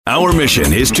Our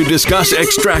mission is to discuss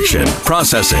extraction,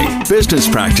 processing, business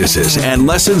practices, and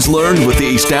lessons learned with the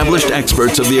established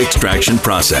experts of the extraction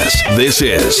process. This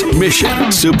is Mission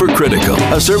Supercritical,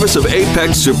 a service of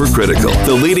Apex Supercritical,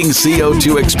 the leading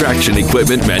CO2 extraction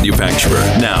equipment manufacturer.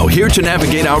 Now, here to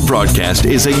navigate our broadcast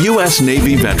is a U.S.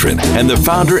 Navy veteran and the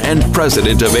founder and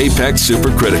president of Apex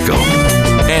Supercritical,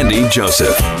 Andy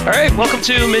Joseph. All right, welcome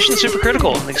to Mission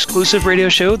Supercritical, an exclusive radio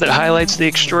show that highlights the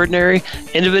extraordinary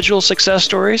individual success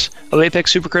stories of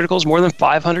Apex Supercritical's more than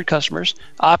 500 customers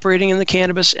operating in the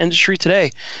cannabis industry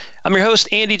today. I'm your host,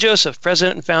 Andy Joseph,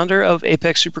 president and founder of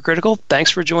Apex Supercritical.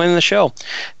 Thanks for joining the show.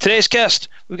 Today's guest,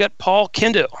 we've got Paul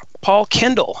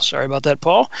Kendall, sorry about that,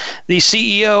 Paul, the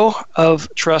CEO of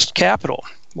Trust Capital.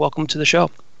 Welcome to the show.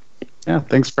 Yeah,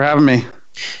 thanks for having me.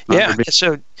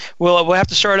 So we'll have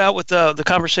to start out with the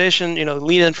conversation,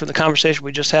 lead in from the conversation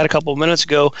we just had a couple of minutes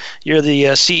ago. You're the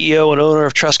CEO and owner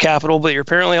of Trust Capital, but you're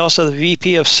apparently also the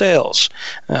VP of Sales.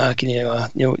 Can you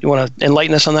want to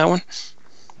enlighten us on that one?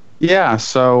 Yeah,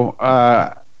 so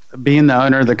being the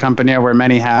owner of the company, I wear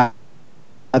many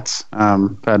hats.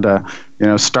 Had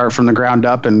to start from the ground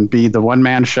up and be the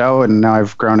one-man show, and now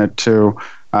I've grown it to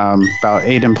about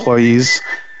 8 employees.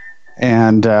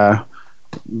 And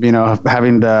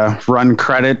having to run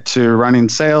credit to running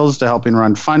sales, to helping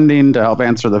run funding, to help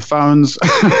answer the phones.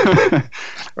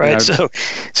 Right. So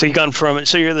you've gone from,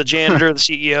 so you're the janitor, the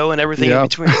CEO, and everything in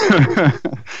between.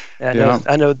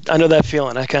 I know that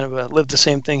feeling. I kind of lived the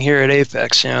same thing here at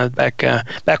Apex. Back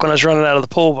when I was running out of the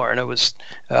pole barn, it was,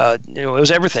 it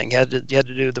was everything. You had to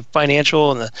do the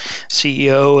financial and the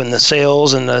CEO and the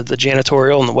sales and the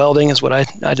janitorial and the welding is what I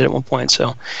did at one point.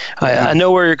 So I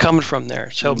know where you're coming from there.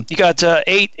 So you got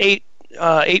eight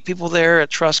people there at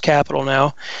Trust Capital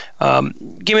now.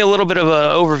 Give me a little bit of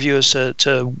an overview as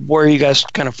to where you guys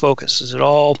kind of focus. Is it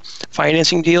all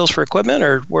financing deals for equipment,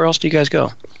 or where else do you guys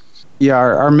go? Yeah,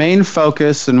 our main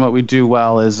focus and what we do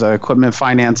well is equipment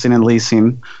financing and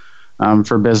leasing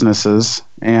for businesses.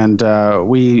 And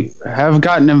we have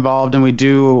gotten involved, and we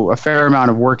do a fair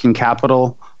amount of working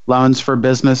capital loans for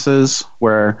businesses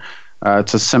where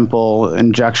it's a simple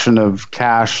injection of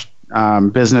cash,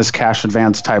 business cash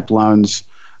advance type loans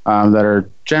that are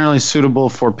generally suitable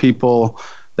for people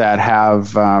that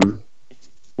have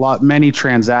many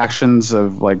transactions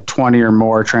of like 20 or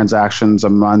more transactions a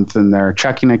month in their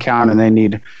checking account, and they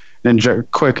need a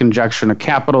quick injection of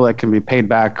capital that can be paid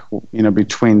back,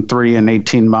 between 3 and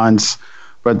 18 months.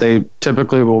 But they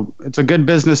typically will. It's a good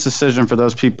business decision for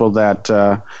those people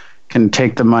that can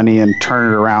take the money and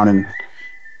turn it around and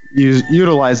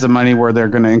utilize the money where they're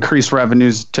going to increase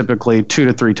revenues typically 2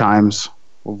 to 3 times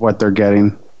what they're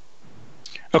getting.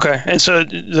 Okay, and so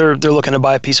they're looking to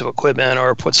buy a piece of equipment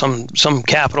or put some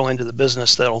capital into the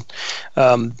business that'll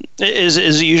is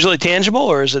it usually tangible,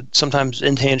 or is it sometimes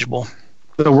intangible?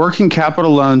 The working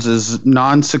capital loans is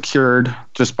non-secured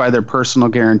just by their personal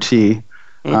guarantee,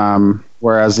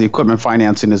 whereas the equipment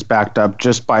financing is backed up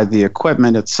just by the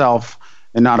equipment itself,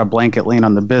 and not a blanket lien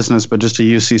on the business, but just a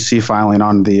UCC filing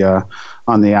on the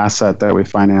asset that we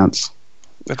finance.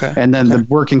 Okay. And then the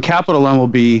working capital loan there'll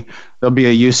be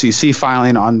a UCC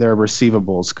filing on their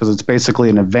receivables, because it's basically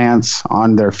an advance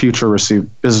on their future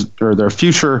their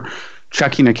future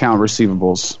checking account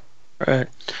receivables. Right.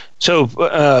 So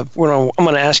I'm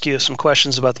going to ask you some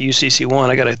questions about the UCC1.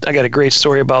 I got a great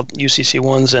story about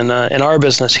UCC1s in our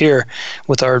business here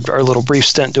with our little brief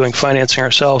stint doing financing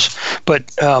ourselves. But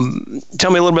tell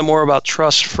me a little bit more about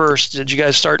Trust first. Did you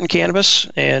guys start in cannabis?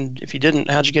 And if you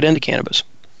didn't, how'd you get into cannabis?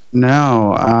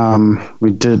 No, we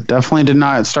definitely did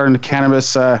not start into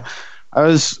cannabis. I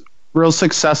was real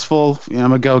successful.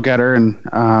 I'm a go-getter and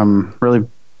really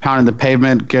pounding the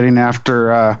pavement, getting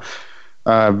after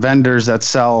vendors that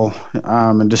sell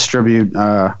and distribute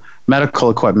medical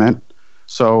equipment.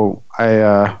 So I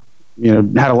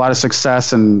had a lot of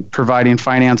success in providing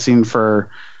financing for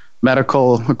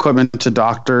medical equipment to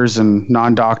doctors and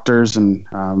non-doctors, and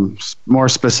more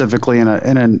specifically in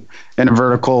a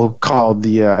vertical called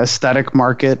the aesthetic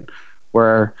market,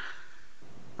 where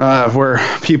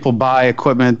people buy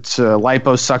equipment,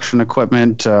 liposuction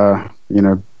equipment,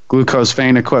 glucose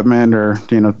vein equipment, or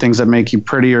things that make you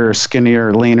prettier, or skinnier,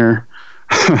 or leaner,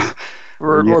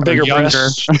 or bigger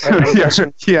breasts.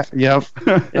 Yeah. Yep.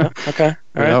 Yeah. Okay.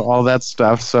 All right. All that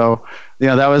stuff. So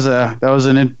that was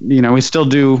we still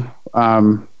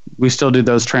do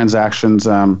those transactions.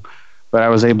 But I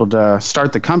was able to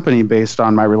start the company based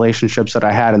on my relationships that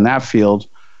I had in that field,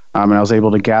 and I was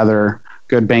able to gather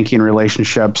good banking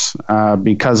relationships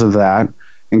because of that,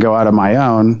 and go out on my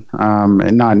own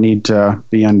and not need to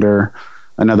be under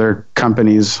another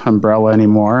company's umbrella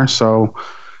anymore. So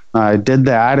I did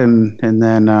that, and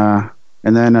then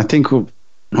I think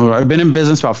I've been in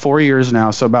business about 4 years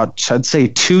now. So about, I'd say,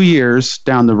 2 years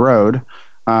down the road,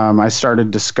 I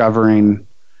started discovering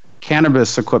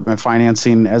cannabis equipment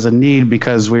financing as a need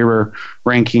because we were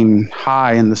ranking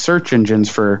high in the search engines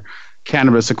for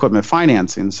cannabis equipment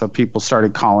financing. So people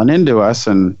started calling into us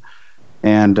and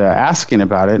asking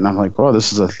about it, and I'm like, "Whoa,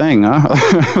 this is a thing, huh?"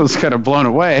 I was kind of blown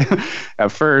away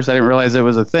at first. I didn't realize it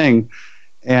was a thing,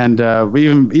 and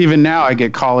even now, I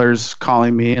get callers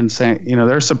calling me and saying,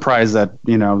 they're surprised that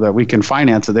that we can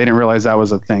finance it. They didn't realize that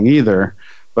was a thing either,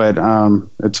 but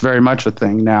it's very much a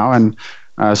thing now. And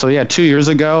so yeah, 2 years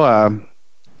ago,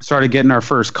 started getting our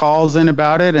first calls in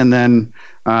about it, and then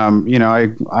I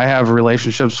have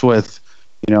relationships with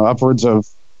upwards of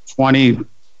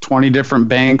 20 different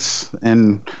banks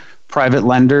and private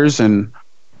lenders, and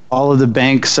all of the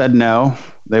banks said no,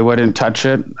 they wouldn't touch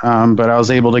it. But I was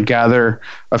able to gather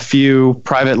a few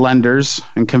private lenders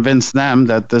and convince them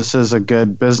that this is a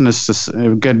good business,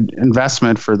 a good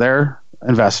investment for their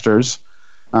investors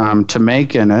to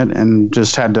make in it, and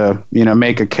just had to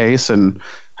make a case and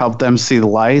help them see the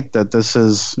light that this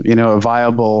is a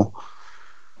viable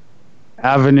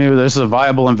avenue. This is a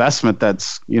viable investment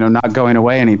that's not going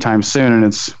away anytime soon, and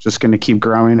it's just going to keep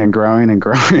growing and growing and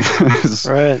growing.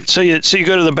 Right. So you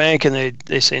go to the bank and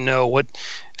they say no.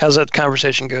 How's that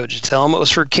conversation go? Did you tell them it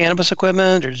was for cannabis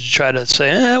equipment, or did you try to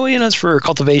say, it's for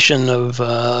cultivation of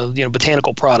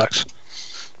botanical products?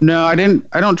 No, I didn't.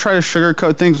 I don't try to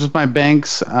sugarcoat things with my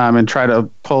banks and try to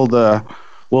pull the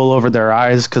wool over their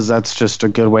eyes, because that's just a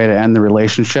good way to end the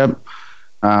relationship.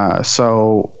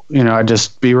 So I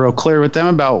just be real clear with them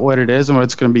about what it is and what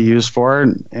it's going to be used for,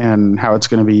 and how it's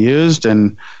going to be used.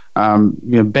 And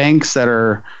banks that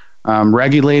are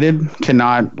regulated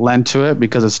cannot lend to it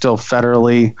because it's still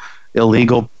federally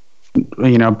illegal,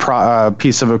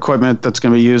 piece of equipment that's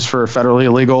going to be used for federally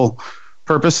illegal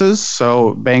purposes.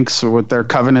 So banks with their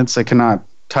covenants, they cannot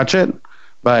touch it.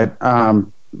 But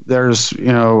there's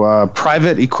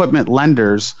private equipment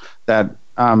lenders that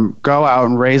go out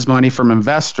and raise money from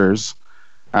investors,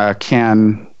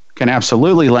 can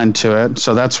absolutely lend to it.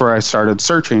 So that's where I started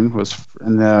searching, was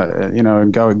in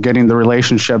the getting the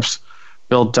relationships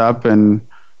built up and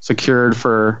secured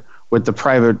with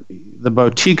the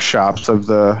boutique shops of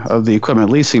the equipment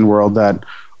leasing world that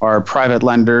are private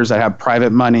lenders that have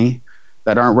private money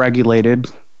that aren't regulated,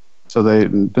 so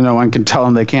no one can tell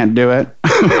them they can't do it.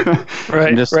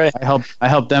 Right. Right. I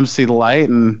help them see the light,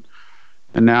 and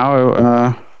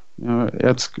now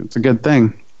it's a good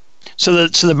thing. So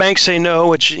the banks say no,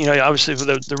 which obviously for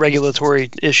the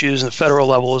regulatory issues and the federal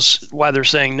level is why they're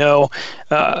saying no.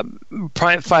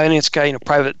 Private finance guy,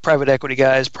 private equity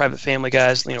guys, private family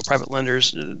guys, private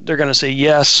lenders, they're going to say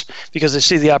yes because they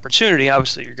see the opportunity.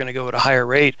 Obviously, you're going to go at a higher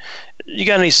rate. You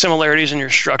got any similarities in your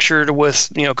structure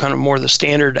with kind of more the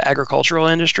standard agricultural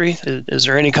industry? Is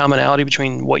there any commonality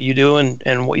between what you do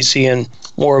and what you see in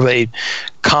more of a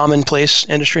commonplace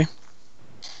industry?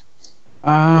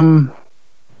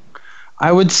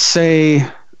 I would say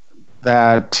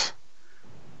that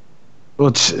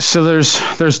so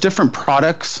there's different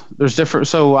products.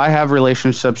 So I have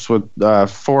relationships with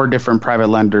 4 different private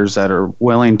lenders that are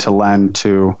willing to lend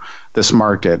to this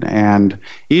market, and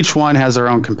each one has their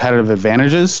own competitive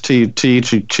advantages to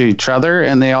each other,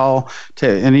 and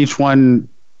and each one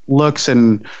looks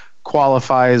and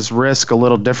qualifies risk a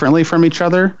little differently from each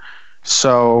other.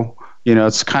 So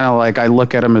it's kind of like I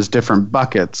look at them as different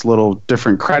buckets, little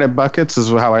different credit buckets is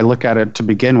how I look at it to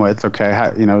begin with.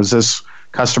 Okay, is this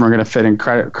customer going to fit in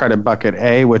credit bucket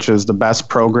A, which is the best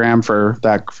program for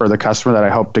the customer that I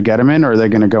hope to get them in, or are they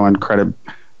going to go in credit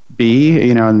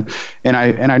B? And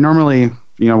I normally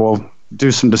will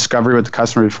do some discovery with the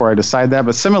customer before I decide that.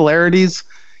 But similarities,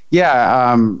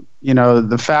 yeah,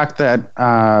 the fact that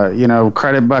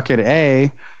credit bucket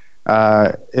A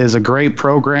is a great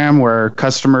program where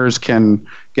customers can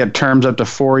get terms up to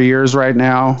 4 years right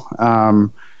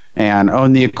now, and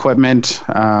own the equipment.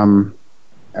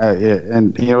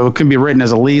 It can be written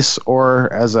as a lease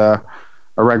or as a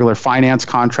regular finance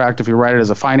contract. If you write it as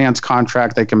a finance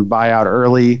contract, they can buy out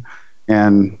early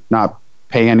and not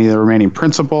pay any of the remaining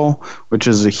principal, which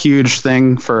is a huge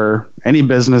thing for any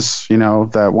business,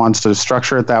 that wants to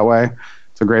structure it that way.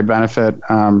 A great benefit.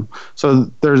 So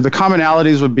the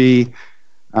commonalities would be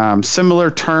similar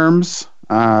terms,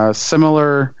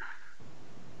 similar.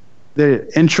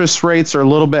 The interest rates are a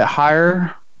little bit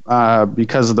higher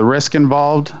because of the risk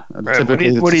involved. Right.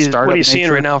 Typically, what are you seeing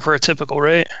right now for a typical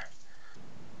rate?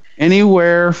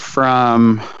 Anywhere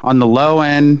from, on the low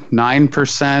end,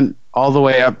 9% all the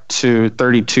way up to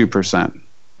 32%.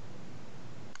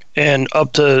 And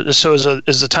up to, so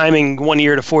is the timing 1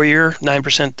 year to 4 year,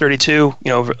 9%, 32,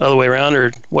 other way around,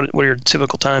 or what are your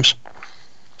typical times?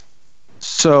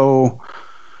 So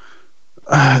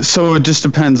it just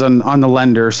depends on the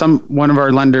lender. One of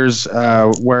our lenders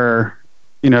where,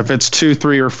 if it's 2,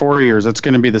 3, or 4 years, it's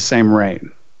going to be the same rate,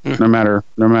 no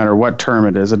matter what term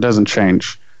it is. It doesn't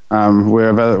change. We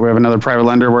have another private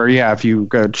lender where, if you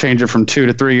change it from 2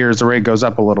 to 3 years, the rate goes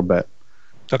up a little bit.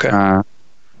 Okay.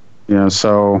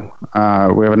 So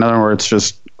we have another one where it's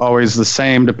just always the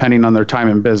same depending on their time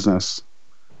in business.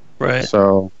 Right.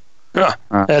 So.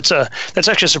 That's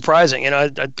actually surprising. I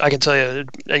can tell you,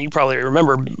 and you probably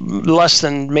remember, less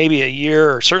than maybe a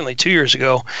year or certainly 2 years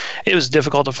ago, it was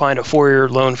difficult to find a 4-year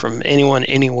loan from anyone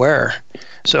anywhere.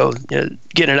 So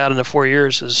getting it out into 4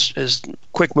 years is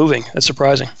quick moving. That's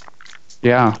surprising.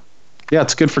 Yeah,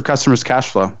 it's good for customers' cash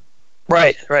flow.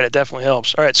 Right. It definitely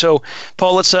helps. All right, so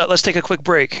Paul, let's take a quick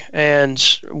break, and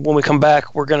when we come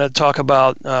back, we're going to talk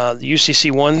about the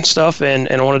UCC1 stuff, and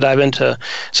I want to dive into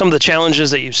some of the challenges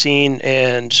that you've seen,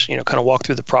 and kind of walk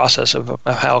through the process of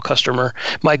how a customer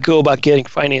might go about getting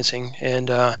financing, and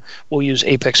we'll use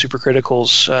Apex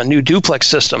Supercritical's new duplex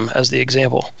system as the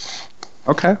example.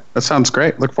 Okay, that sounds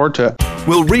great. Look forward to it.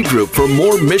 We'll regroup for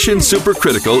more Mission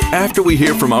Supercritical after we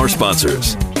hear from our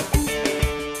sponsors.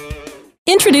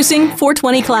 Introducing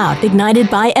 420 Cloud, ignited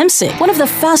by MSIG, one of the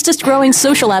fastest growing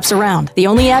social apps around. The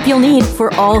only app you'll need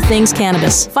for all things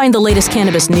cannabis. Find the latest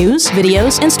cannabis news,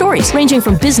 videos, and stories, ranging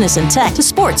from business and tech to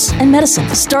sports and medicine.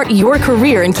 Start your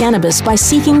career in cannabis by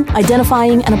seeking,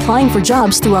 identifying, and applying for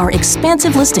jobs through our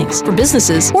expansive listings. For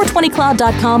businesses,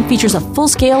 420cloud.com features a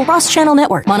full-scale cross-channel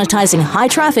network, monetizing high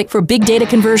traffic for big data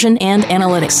conversion and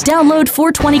analytics. Download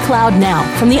 420 Cloud now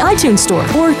from the iTunes Store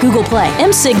or Google Play.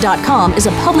 MSIG.com is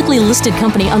a publicly listed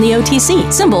company on the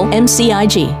OTC, symbol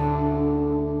MCIG.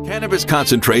 Cannabis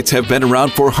concentrates have been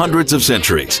around for hundreds of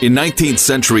centuries. In 19th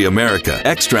century America,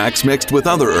 extracts mixed with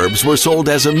other herbs were sold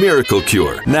as a miracle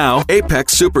cure. Now,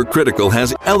 Apex Supercritical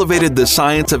has elevated the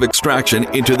science of extraction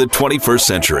into the 21st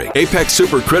century. Apex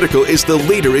Supercritical is the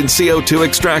leader in CO2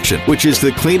 extraction, which is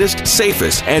the cleanest,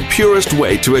 safest, and purest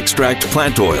way to extract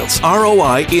plant oils.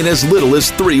 ROI in as little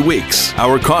as 3 weeks.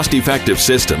 Our cost-effective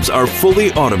systems are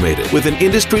fully automated with an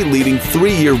industry-leading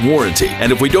 3-year warranty.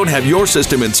 And if we don't have your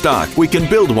system in stock, we can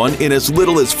build one in as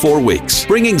little as 4 weeks,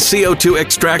 bringing CO2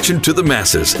 extraction to the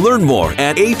masses. Learn more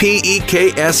at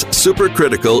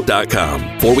apexsupercritical.com.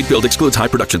 4-week build excludes high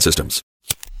production systems.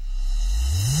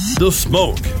 The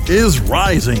smoke is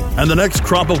rising, and the next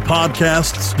crop of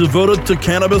podcasts devoted to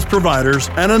cannabis providers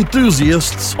and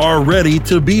enthusiasts are ready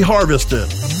to be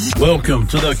harvested. Welcome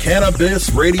to the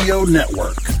Cannabis Radio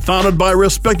Network, founded by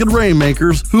respected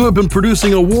rainmakers who have been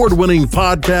producing award-winning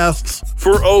podcasts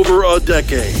for over a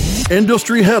decade.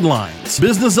 Industry headlines,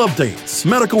 business updates,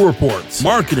 medical reports,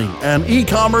 marketing, and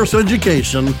e-commerce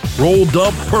education rolled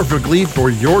up perfectly for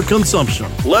your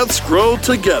consumption. Let's grow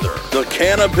together. The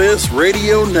Cannabis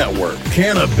Radio Network.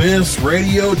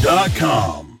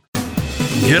 CannabisRadio.com.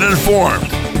 Get informed,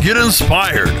 get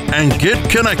inspired, and get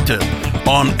connected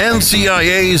on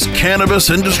NCIA's Cannabis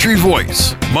Industry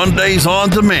Voice. Mondays on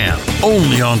demand,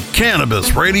 only on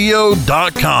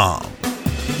CannabisRadio.com.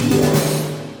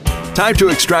 Time to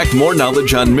extract more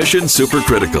knowledge on Mission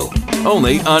Supercritical,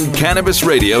 only on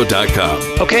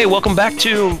CannabisRadio.com. Okay, welcome back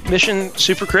to Mission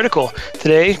Supercritical.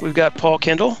 Today, we've got Paul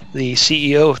Kendall, the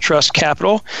CEO of Trust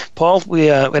Capital. Paul, we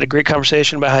had a great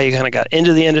conversation about how you kind of got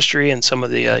into the industry and some of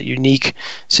the unique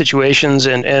situations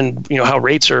and how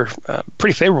rates are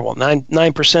pretty favorable.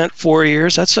 9%, 4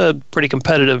 years. That's a pretty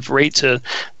competitive rate to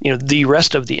the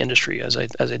rest of the industry, as I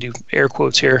do air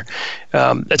quotes here.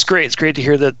 That's great. It's great to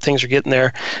hear that things are getting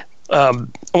there. I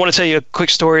want to tell you a quick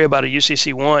story about a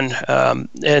UCC1,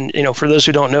 and for those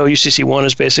who don't know, UCC1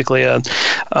 is basically a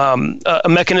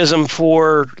mechanism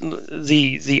for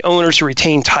the owners to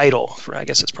retain title. I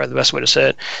guess that's probably the best way to say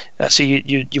it. So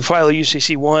you file a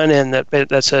UCC1, and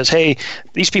that says, hey,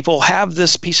 these people have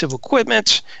this piece of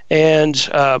equipment, and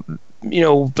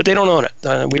but they don't own it.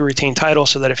 We retain title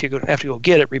so that if you have to go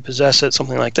get it, repossess it,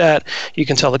 something like that, you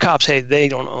can tell the cops, hey, they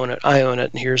don't own it, I own it,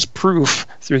 and here's proof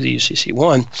through the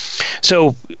UCC1.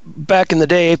 So back in the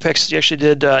day, Apex actually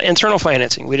did internal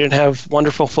financing. We didn't have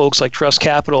wonderful folks like Trust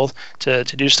Capital to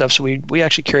do stuff, so we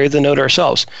actually carried the note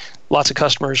ourselves. Lots of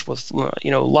customers with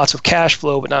lots of cash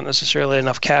flow, but not necessarily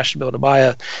enough cash to be able to buy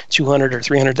a $200,000 or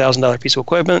 $300,000 piece of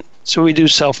equipment. So we do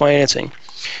self-financing,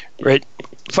 right?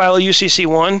 File a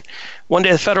UCC1. One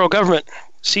day the federal government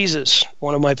seizes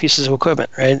one of my pieces of equipment,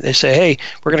 right? They say, hey,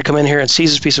 we're going to come in here and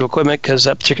seize this piece of equipment because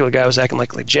that particular guy was acting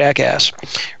like a jackass,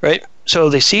 right? So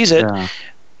they seize it. Yeah.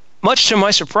 much to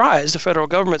my surprise, the federal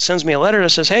government sends me a letter that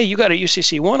says, hey, you got a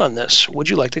UCC1 on this. Would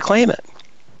you like to claim it?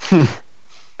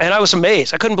 And I was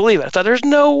amazed. I couldn't believe it. I thought, there's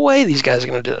no way these guys are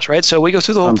going to do this, right? So we go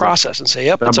through the whole process and say,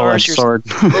 yep, it's ours. Sword.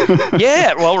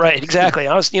 Yeah, well, right, exactly.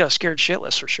 I was, scared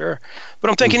shitless for sure. But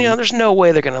I'm thinking, there's no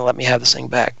way they're going to let me have this thing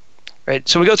back, right?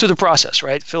 So we go through the process,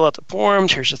 right? Fill out the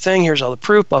forms. Here's the thing. Here's all the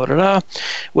proof, blah, blah, blah, blah.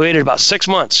 We waited about 6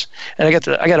 months, and I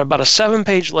got about a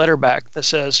 7-page letter back that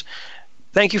says,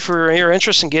 thank you for your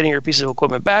interest in getting your piece of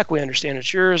equipment back. We understand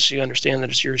it's yours. You understand that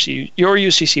it's your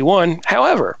UCC1.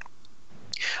 However,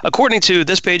 according to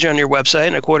this page on your website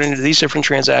and according to these different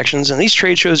transactions and these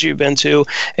trade shows you've been to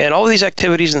and all of these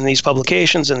activities and these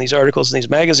publications and these articles and these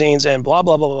magazines and blah,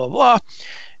 blah, blah, blah, blah,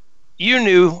 you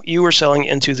knew you were selling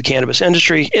into the cannabis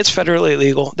industry. It's federally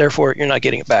illegal. Therefore, you're not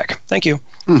getting it back. Thank you.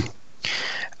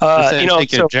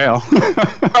 Take you to jail.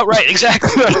 Oh, right,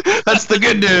 exactly. That's the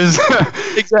good news.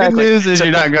 Exactly. Good news is you're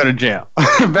not going to jail.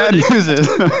 Bad news is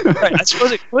right. I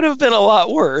suppose it could have been a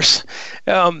lot worse,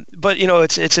 but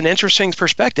it's an interesting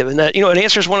perspective, and that it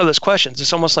answers one of those questions.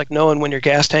 It's almost like knowing when your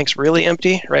gas tank's really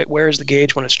empty, right? Where is the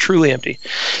gauge when it's truly empty?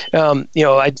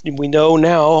 We know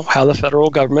now how the federal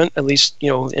government, at least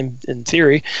in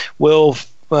theory, will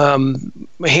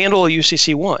handle a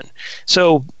UCC1.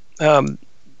 So.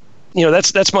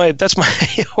 That's my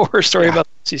horror story about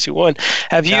CC1.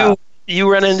 Have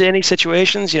you run into any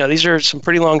situations? These are some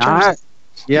pretty long term.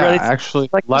 Actually,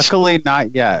 luckily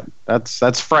not yet.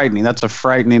 That's frightening. That's a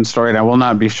frightening story, and I will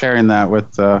not be sharing that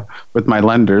with my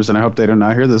lenders. And I hope they do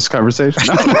not hear this conversation.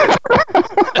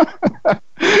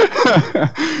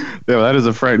 Yeah, that is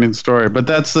a frightening story. But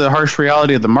that's the harsh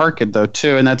reality of the market, though,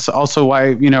 too, and that's also why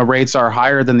rates are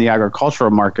higher than the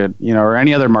agricultural market, or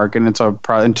any other market. And it's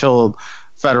until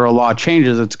federal law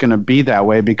changes, it's going to be that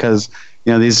way because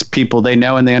these people, they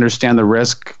know and they understand the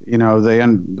risk.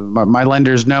 My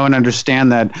lenders know and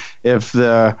understand that if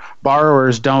the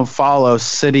borrowers don't follow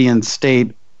city and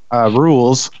state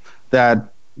rules,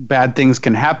 that bad things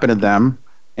can happen to them.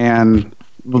 And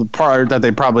the part that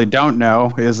they probably don't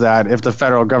know is that if the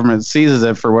federal government seizes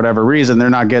it for whatever reason,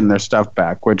 they're not getting their stuff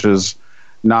back, which is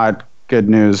not good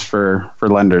news for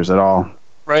lenders at all.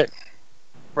 Right.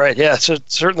 Right. Yeah. So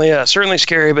certainly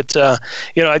scary. But I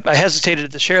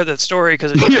hesitated to share that story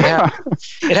because it happened.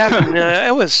 It happened.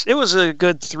 It was a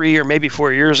good 3 or maybe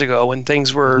 4 years ago when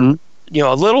things were a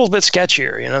little bit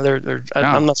sketchier.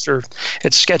 I'm not sure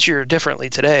it's sketchier differently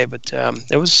today, but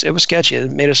it was sketchy.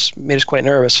 It made us quite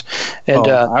nervous. And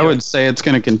I would say it's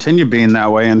going to continue being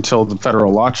that way until the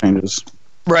federal law changes.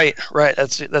 Right.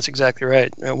 That's exactly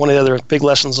right. One of the other big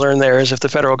lessons learned there is if the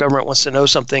federal government wants to know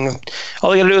something,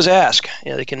 all they got to do is ask.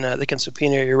 They can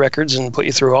subpoena your records and put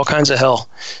you through all kinds of hell.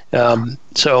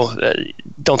 So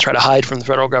don't try to hide from the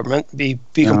federal government. Be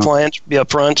compliant. Be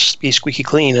upfront. Be squeaky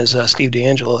clean, as Steve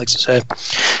D'Angelo likes to say.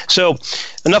 So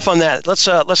enough on that. Let's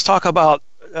talk about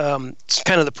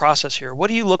kind of the process here. What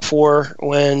do you look for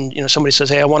when somebody says,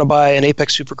 "Hey, I want to buy an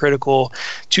Apex Supercritical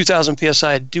 2,000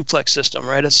 psi duplex system"?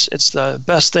 Right? It's the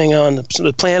best thing on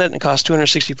the planet, and it costs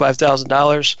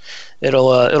 $265,000.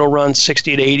 It'll run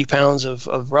 60 to 80 pounds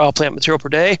of raw plant material per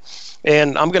day,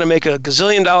 and I'm going to make $1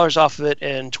 gazillion off of it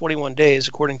in 21 days,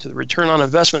 according to the return on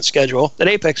investment schedule that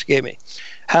Apex gave me.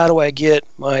 How do I get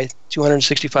my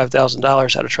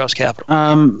 $265,000 out of Trust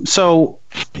Capital? So,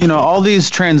 all these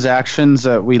transactions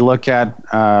that we look at,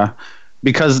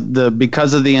 because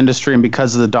of the industry and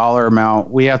because of the dollar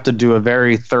amount, we have to do a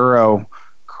very thorough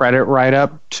credit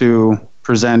write-up to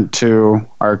present to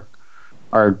our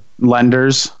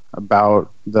lenders about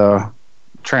the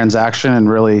transaction and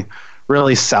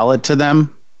really sell it to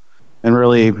them and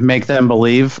really make them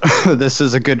believe this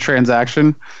is a good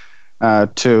transaction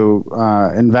to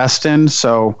invest in.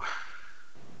 So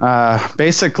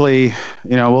basically,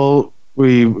 we'll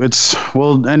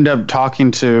end up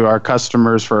talking to our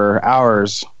customers for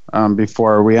hours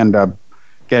before we end up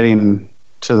getting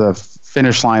to the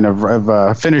finish line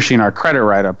of finishing our credit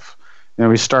write-up.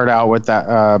 We start out with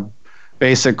that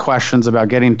basic questions about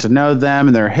getting to know them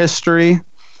and their history,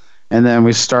 and then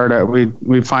we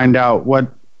find out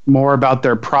what more about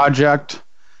their project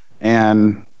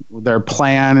and their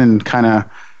plan, and kind of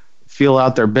feel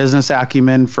out their business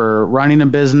acumen for running a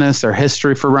business, their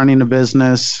history for running a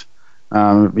business.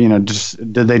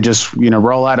 Did they just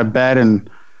roll out of bed and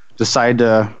decide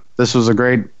this was a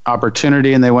great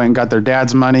opportunity and they went and got their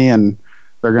dad's money and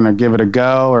they're going to give it a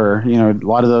go, or a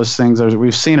lot of those things.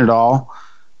 We've seen it all.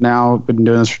 Now been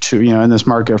doing this for in this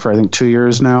market for I think 2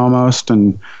 years now almost,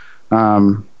 and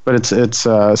but it's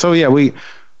so yeah, we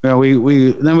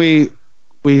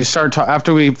start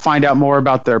after we find out more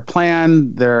about their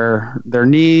plan, their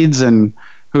needs, and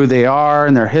who they are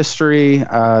and their history.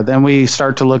 Then we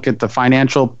start to look at the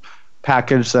financial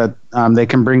package that they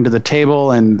can bring to the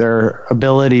table and their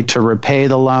ability to repay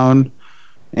the loan,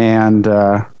 and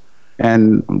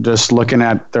just looking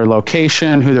at their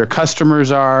location, who their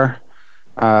customers are.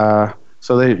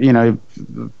 So they,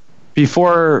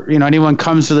 before anyone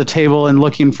comes to the table and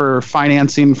looking for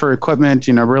financing for equipment,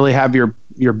 really have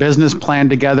your business plan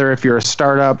together. If you're a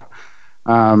startup,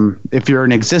 if you're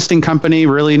an existing company,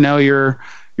 really know your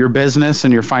business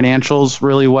and your financials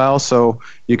really well, so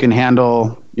you can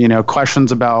handle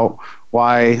questions about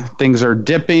why things are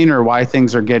dipping or why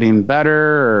things are getting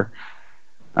better,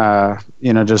 or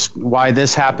just why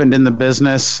this happened in the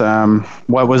business.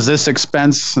 What was this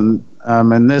expense and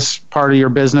in this part of your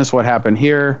business? What happened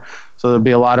here? So there'll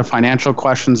be a lot of financial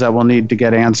questions that will need to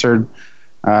get answered.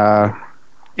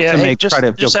 Just out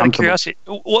of curiosity,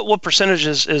 what percentage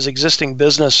is existing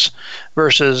business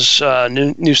versus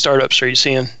new startups are you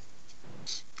seeing?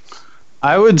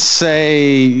 I would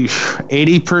say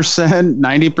 80%,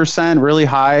 90%, really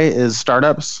high is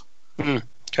startups.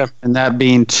 Okay. And that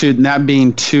being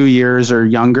 2 years or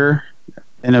younger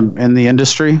in the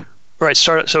industry. Right.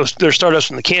 So there's startups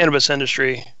in the cannabis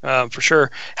industry, for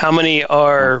sure. How many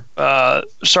are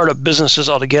startup businesses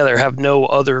altogether, have no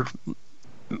other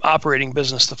operating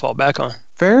business to fall back on?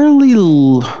 Fairly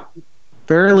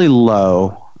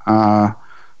low.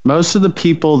 Most of the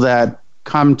people that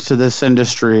come to this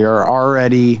industry are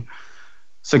already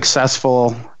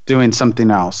successful doing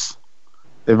something else.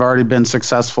 They've already been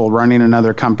successful running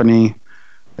another company.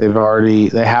 They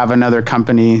have another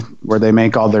company where they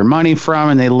make all their money from,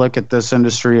 and they look at this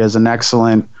industry as an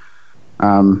excellent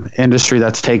industry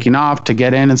that's taking off to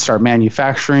get in and start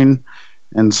manufacturing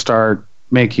and start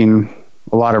making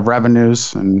a lot of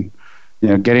revenues and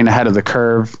getting ahead of the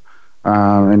curve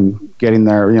and getting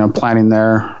their planting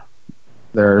their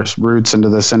roots into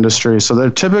this industry. So they're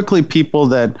typically people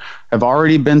that have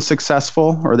already been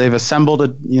successful, or they've assembled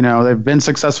they've been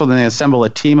successful, then they assemble a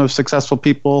team of successful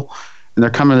people, and they're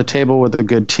coming to the table with a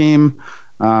good team.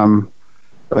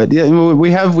 But yeah,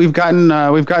 we've gotten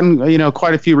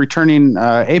quite a few returning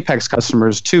Apex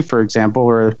customers too, for example,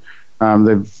 where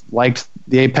they've liked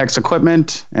the Apex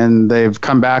equipment and they've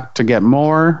come back to get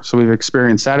more. So we've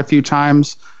experienced that a few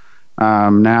times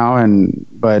now.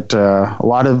 But a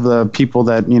lot of the people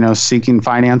that seeking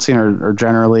financing are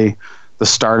generally the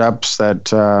startups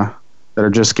that are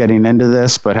just getting into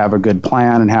this, but have a good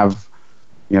plan and have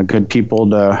good people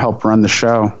to help run the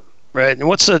show. Right. And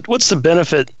what's the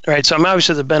benefit, right? So I'm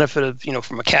obviously the benefit of,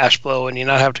 from a cash flow, and you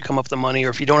not have to come up with the money, or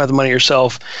if you don't have the money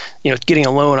yourself, getting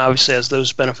a loan obviously has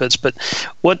those benefits. But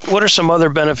what are some other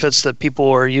benefits that people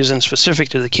are using specific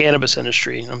to the cannabis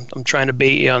industry? I'm trying to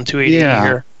bait you on 280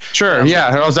 here. Sure.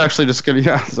 I was actually just going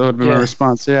to, so that would be my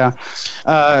response. So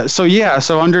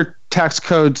under tax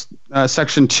code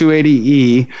section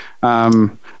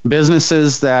 280E,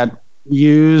 businesses that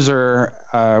use or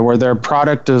where their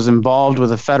product is involved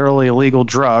with a federally illegal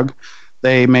drug,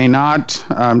 they may not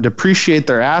depreciate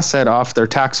their asset off their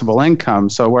taxable income.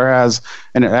 So whereas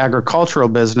an agricultural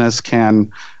business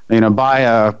can buy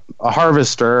a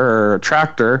harvester or a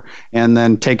tractor and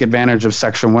then take advantage of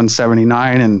section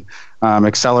 179 and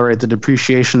accelerate the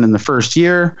depreciation in the first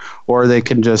year, or they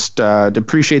can just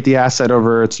depreciate the asset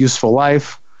over its useful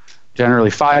life,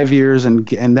 generally 5 years, and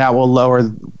that will lower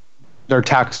their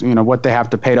tax, what they have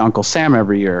to pay to Uncle Sam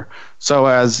every year. So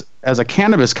as a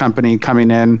cannabis company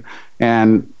coming in,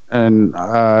 and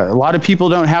a lot of people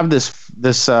don't have this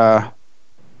what's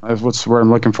the word I'm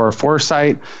looking for,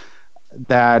 foresight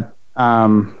that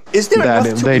is there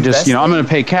that they just I'm going to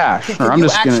pay cash, or I'm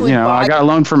just going to I got a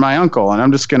loan from my uncle and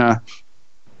I'm just going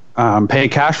to pay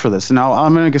cash for this. And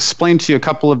I'm going to explain to you a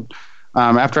couple of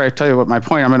after I tell you what my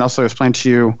point, I'm going to also explain to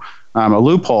you a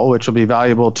loophole which will be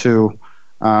valuable to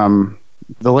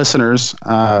the listeners.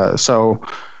 So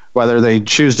whether they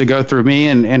choose to go through me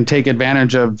and take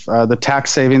advantage of the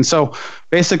tax savings. So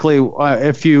basically,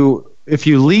 if you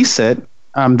lease it,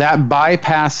 that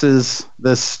bypasses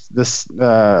this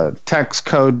tax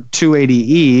code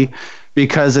 280E,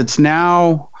 because it's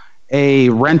now a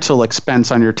rental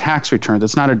expense on your tax returns.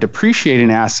 It's not a depreciating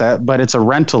asset, but it's a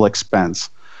rental expense.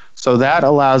 So that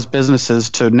allows businesses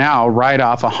to now write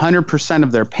off 100%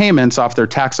 of their payments off their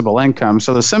taxable income.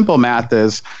 So the simple math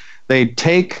is they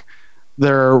take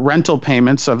their rental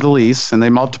payments of the lease and they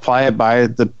multiply it by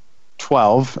the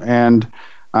 12, and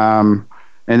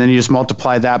then you just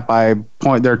multiply that by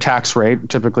their tax rate,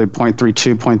 typically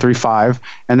 0.32, 0.35,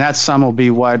 and that sum will be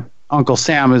what Uncle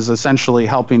Sam is essentially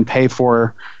helping pay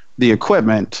for the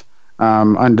equipment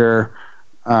under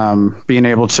being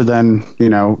able to then,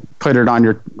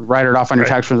 write it off on your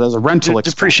tax returns as a rental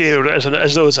expense. Depreciate it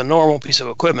as though it's a normal piece of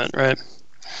equipment, right?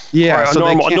 Yeah.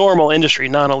 Or a normal industry,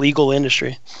 not a legal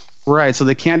industry. Right. So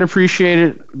they can't depreciate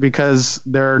it because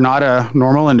they're not a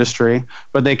normal industry,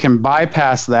 but they can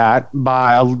bypass that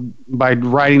by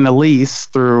writing a lease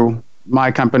through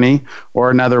my company or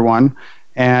another one,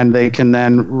 and they can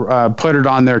then put it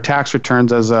on their tax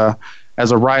returns as a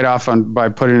write-off by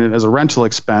putting it as a rental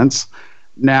expense.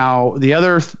 Now, the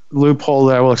other loophole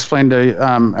that I will explain to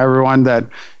everyone that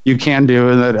you can do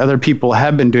and that other people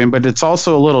have been doing, but it's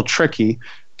also a little tricky.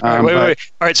 Wait. All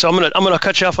right, so I'm gonna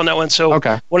cut you off on that one. So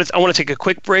okay. I want to take a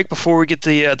quick break before we get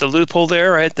the loophole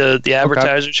there. Right, the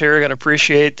advertisers here are gonna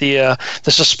appreciate the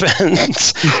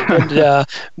suspense,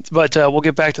 but we'll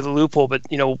get back to the loophole. But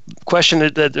question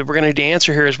that we're gonna need to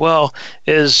answer here as well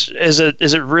is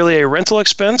it really a rental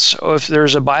expense, or if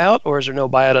there's a buyout, or is there no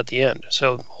buyout at the end?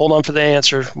 So hold on for the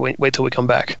answer. Wait till we come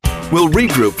back. We'll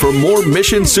regroup for more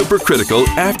Mission Supercritical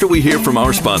after we hear from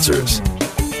our sponsors.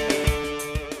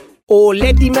 Oh,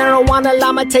 let the marijuana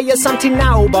llama tell you something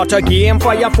now about a game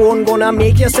for your phone gonna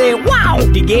make you say, wow!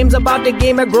 The game's about the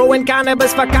game of growing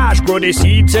cannabis for cash. Grow the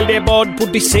seed till they bud,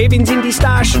 put the savings in the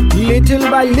stash. Little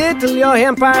by little, your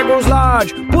empire grows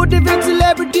large. Put the big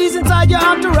celebrities inside your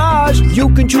entourage. You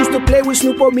can choose to play with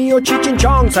Snoop or me or Cheech and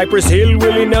Chong, Cypress Hill,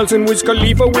 Willie Nelson, Wiz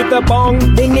Khalifa with a bong.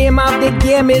 The name of the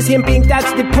game is Hemp Inc.,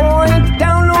 that's the point.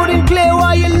 Download and play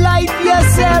while you light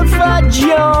yourself a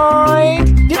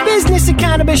joint. The business of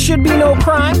cannabis should be no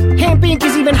crime. Hemp Inc.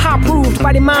 is even hot-proofed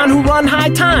by the man who run High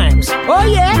Times. Oh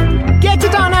yeah? Get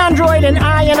it on Android and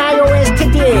iOS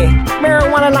today.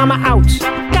 Marijuana llama out.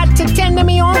 Got to tend to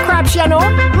me own crops,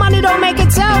 Money don't make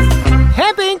itself.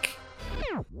 Hemp Inc.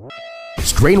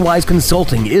 Strainwise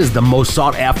Consulting is the most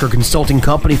sought-after consulting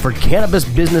company for cannabis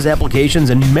business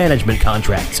applications and management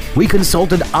contracts. We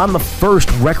consulted on the first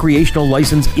recreational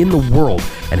license in the world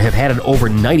and have had an over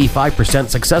 95%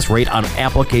 success rate on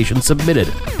applications submitted.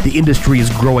 The industry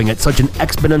is growing at such an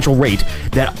exponential rate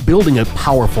that building a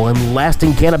powerful and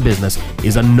lasting cannabis business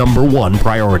is a #1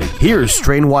 priority. Here's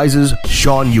Strainwise's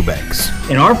Sean Eubanks.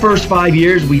 In our first 5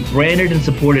 years, we branded and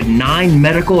supported 9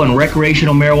 medical and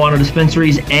recreational marijuana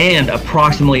dispensaries and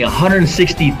approximately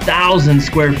 160,000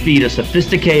 square feet of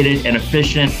sophisticated and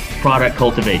efficient product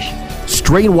cultivation.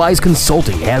 Strainwise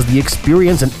Consulting has the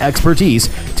experience and expertise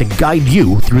to guide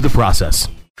you through the process.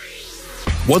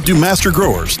 What do master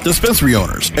growers, dispensary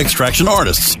owners, extraction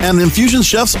artists, and infusion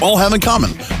chefs all have in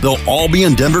common? They'll all be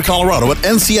in Denver, Colorado at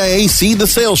NCIA Seed to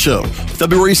Sale Show,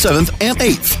 February 7th and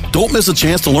 8th. Don't miss a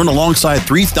chance to learn alongside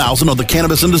 3,000 of the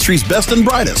cannabis industry's best and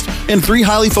brightest in 3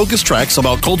 highly focused tracks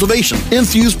about cultivation,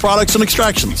 infused products and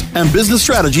extractions, and business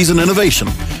strategies and innovation.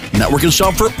 Network and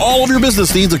shop for all of your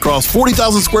business needs across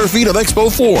 40,000 square feet of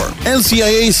expo floor.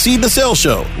 NCIA Seed to Sale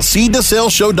Show,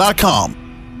 seedtosaleshow.com.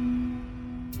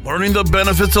 Learning the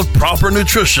benefits of proper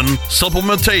nutrition,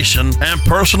 supplementation, and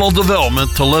personal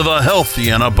development to live a healthy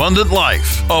and abundant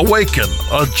life. Awaken,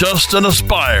 adjust, and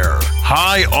aspire.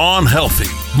 High on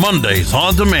Healthy. Mondays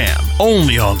on demand.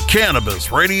 Only on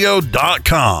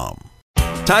CannabisRadio.com.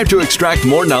 Time to extract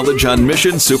more knowledge on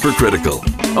Mission Supercritical.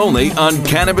 Only on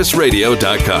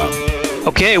CannabisRadio.com.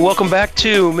 Okay, welcome back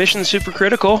to Mission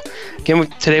Supercritical. Again,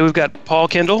 today we've got Paul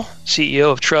Kendall,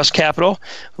 CEO of Trust Capital.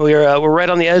 We're right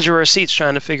on the edge of our seats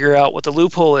trying to figure out what the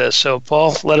loophole is. So,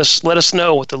 Paul, let us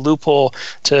know what the loophole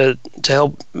to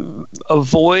help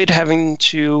avoid having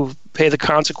to pay the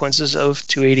consequences of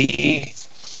 280E.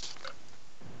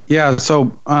 Yeah.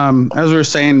 So, as we were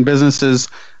saying, businesses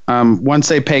once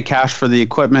they pay cash for the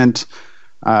equipment,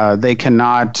 they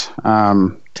cannot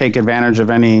take advantage of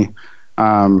any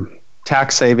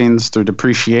tax savings through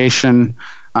depreciation.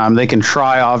 They can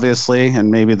try, obviously,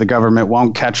 and maybe the government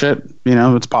won't catch it.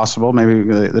 It's possible. Maybe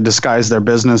they disguise their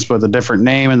business with a different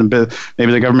name, and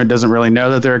maybe the government doesn't really know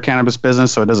that they're a cannabis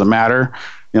business, so it doesn't matter.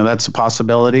 That's a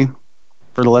possibility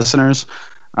for the listeners.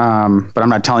 But I'm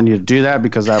not telling you to do that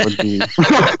because that would be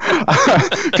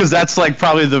because that's like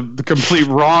probably the complete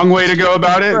wrong way to go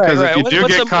about it. Because if you do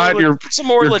get caught,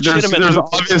 there's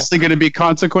obviously going to be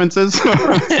consequences.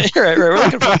 right. We're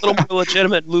looking for a little more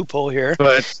legitimate loophole here.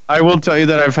 But I will tell you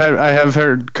that I have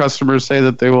heard customers say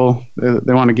that they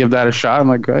want to give that a shot. I'm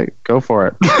like, great, go for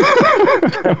it.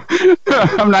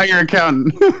 I'm not your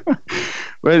accountant.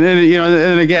 But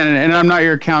and again, I'm not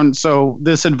your accountant, so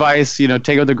this advice, take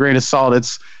it with a grain of salt.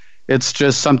 It's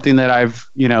just something that I've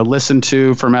listened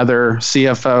to from other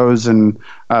CFOs and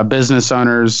business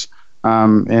owners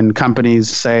and companies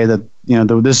say that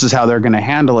this is how they're going to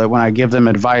handle it when I give them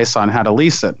advice on how to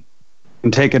lease it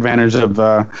and take advantage of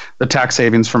the tax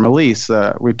savings from a lease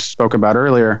we spoke about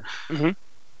earlier. Mm-hmm.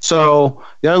 So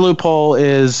the other loophole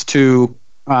is to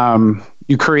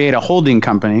you create a holding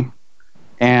company,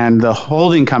 and the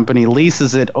holding company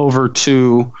leases it over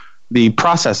to the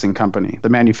processing company, the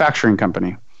manufacturing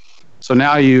company. So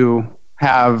now you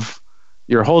have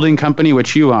your holding company,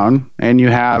 which you own, and you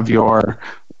have your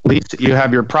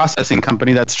processing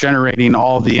company that's generating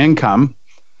all the income,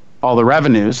 all the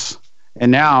revenues,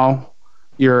 and now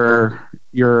your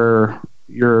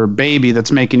baby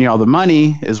that's making you all the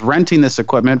money is renting this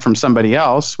equipment from somebody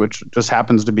else, which just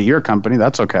happens to be your company.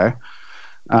 That's okay.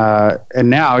 And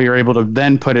now you're able to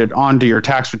then put it onto your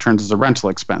tax returns as a rental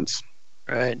expense.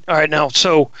 Right. All right. Now,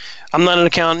 so I'm not an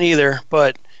accountant either,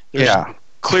 but there's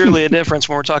clearly a difference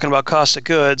when we're talking about cost of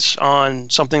goods on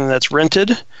something that's rented.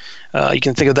 You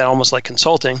can think of that almost like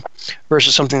consulting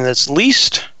versus something that's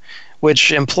leased,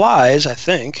 which implies, I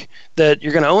think, that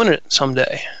you're going to own it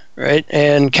someday, right?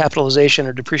 And capitalization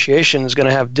or depreciation is going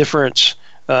to have different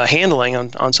handling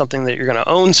on something that you're going to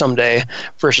own someday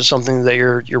versus something that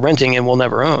you're renting and will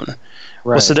never own.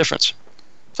 Right. What's the difference?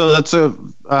 So that's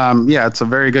it's a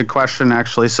very good question,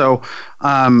 actually. So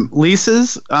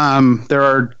leases, there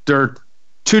are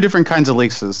two different kinds of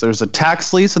leases. There's a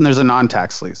tax lease and there's a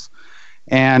non-tax lease.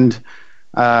 And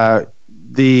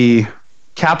the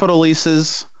capital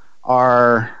leases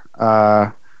are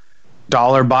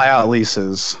dollar buyout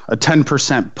leases, a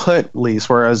 10% put lease,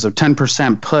 whereas a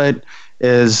 10% put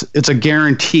it's a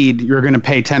guaranteed you're going to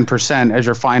pay 10% as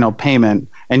your final payment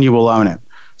and you will own it.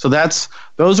 So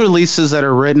those are leases that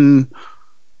are written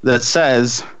that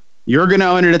says you're going to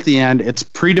own it at the end. It's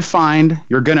predefined.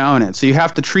 You're going to own it. So you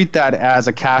have to treat that as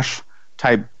a cash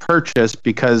type purchase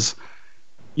because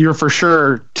you're for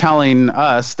sure telling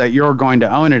us that you're going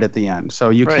to own it at the end.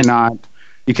 So you cannot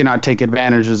take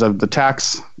advantages of the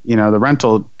tax, the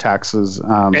rental taxes.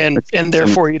 And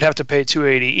therefore you'd have to pay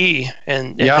 280E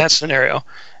in that scenario.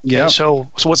 Yeah. So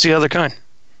what's the other kind?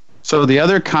 So the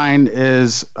other kind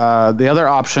is the other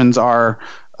options are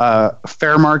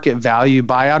fair market value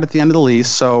buyout at the end of the lease.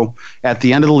 So at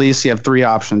the end of the lease, you have three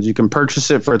options. You can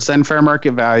purchase it for its then fair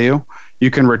market value,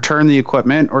 you can return the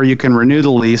equipment, or you can renew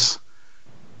the lease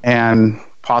and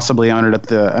possibly own it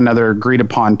at another agreed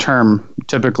upon term.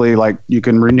 Typically, like you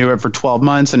can renew it for 12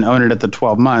 months and own it at the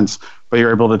 12 months, but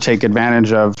you're able to take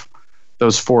advantage of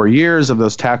those 4 years of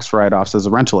those tax write-offs as a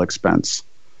rental expense.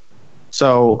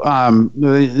 So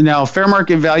now fair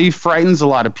market value frightens a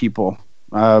lot of people.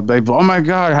 Oh my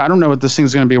God, I don't know what this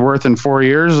thing's going to be worth in 4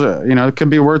 years. It could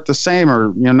be worth the same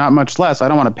or not much less. I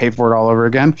don't want to pay for it all over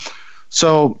again.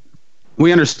 So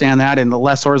we understand that, and the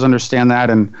lessors understand that,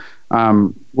 and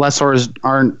lessors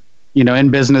aren't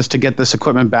in business to get this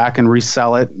equipment back and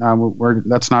resell it.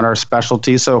 That's not our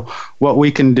specialty. So what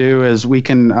we can do is we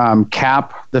can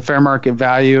cap the fair market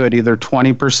value at either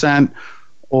 20%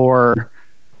 or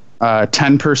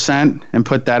 10% and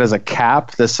put that as a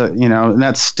cap. And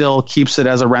that still keeps it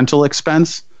as a rental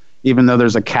expense, even though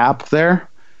there's a cap there.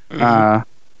 Mm-hmm.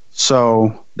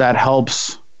 So that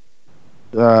helps,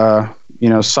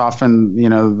 soften,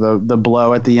 the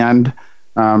blow at the end.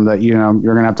 That you're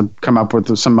going to have to come up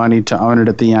with some money to own it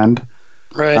at the end.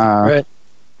 Right. Right.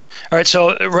 All right.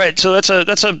 So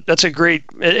that's a great.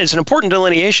 It's an important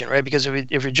delineation, right? Because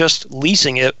if you're just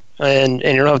leasing it and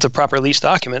you don't have the proper lease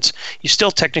documents, you still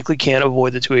technically can't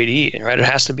avoid the 280E, right? It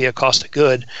has to be a cost of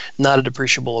good, not a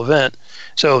depreciable event.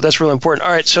 So that's really important.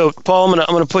 All right. So Paul, I'm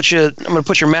gonna put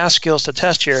your math skills to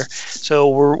test here. So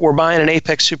we're buying an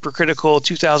Apex Supercritical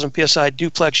 2,000 PSI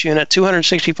duplex unit,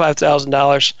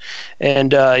 $265,000,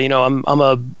 and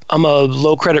I'm a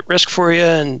low credit risk for you,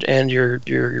 and your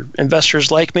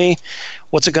investors like me.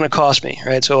 What's it going to cost me,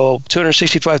 right? So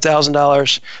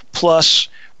 $265,000 plus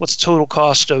what's the total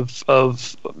cost of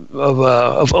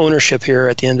ownership here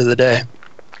at the end of the day?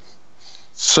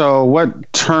 So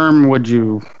what term would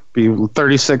you be?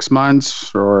 36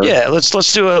 months or? Yeah, let's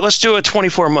do a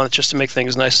 24 month just to make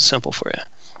things nice and simple for you.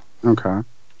 Okay.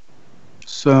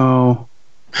 So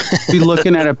be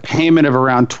looking at a payment of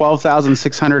around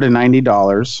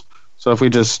 $12,690. So if we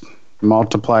just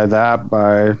multiply that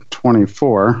by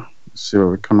 24, let's see what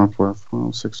we come up with.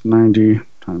 12,690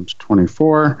 times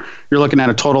 24. You're looking at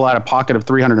a total out of pocket of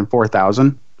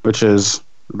 $304,000, which is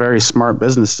a very smart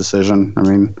business decision. I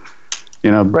mean,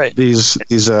 right. These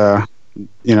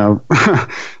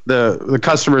the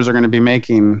customers are going to be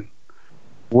making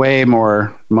way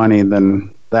more money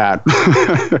than that.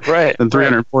 Right. Than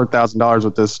 $304,000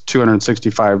 with this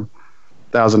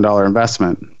 $265,000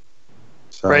 investment.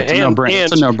 So right.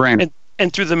 It's a no-brainer.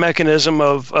 And through the mechanism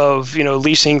of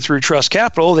leasing through trust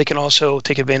capital, they can also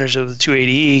take advantage of the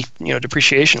 280E,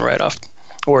 depreciation write-off,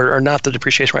 or not the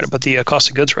depreciation write-off, but the cost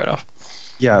of goods write-off.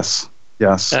 Yes.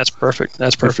 Yes. That's perfect.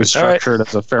 That's perfect. If it's structured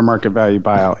as a fair market value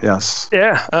buyout, yes.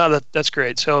 Yeah, that's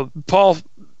great. So, Paul,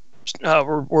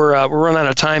 we're running out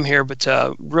of time here, but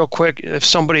real quick, if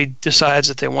somebody decides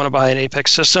that they want to buy an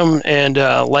Apex system and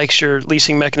likes your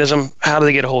leasing mechanism, how do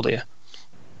they get a hold of you?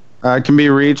 It can be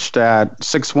reached at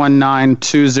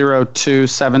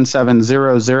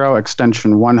 619-202-7700,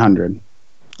 extension 100.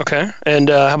 Okay. And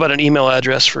how about an email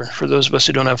address for those of us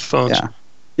who don't have phones?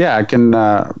 Yeah, I can.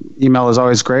 Email is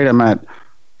always great. I'm at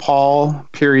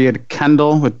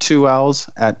Paul.Kendall with 2 L's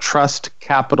at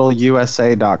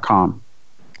trustcapitalusa.com.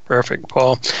 Perfect,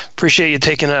 Paul. Appreciate you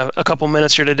taking a couple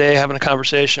minutes here today, having a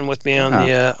conversation with me on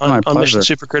on Mission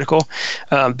Supercritical.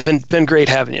 Been great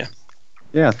having you.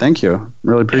 Yeah, thank you.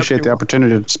 Really appreciate the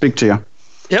opportunity to speak to you.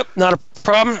 Yep, not a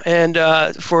problem. And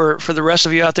for the rest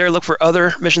of you out there, look for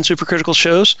other Mission Supercritical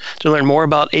shows to learn more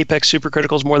about Apex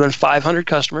Supercritical's more than 500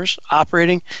 customers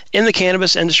operating in the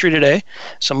cannabis industry today.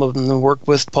 Some of them work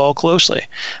with Paul closely.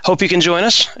 Hope you can join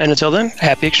us. And until then,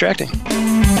 happy extracting.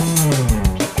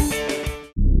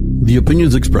 The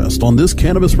opinions expressed on this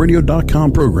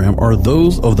CannabisRadio.com program are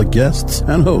those of the guests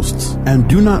and hosts and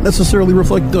do not necessarily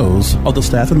reflect those of the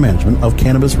staff and management of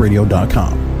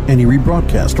CannabisRadio.com. Any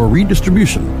rebroadcast or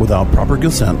redistribution without proper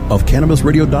consent of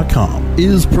CannabisRadio.com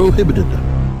is prohibited.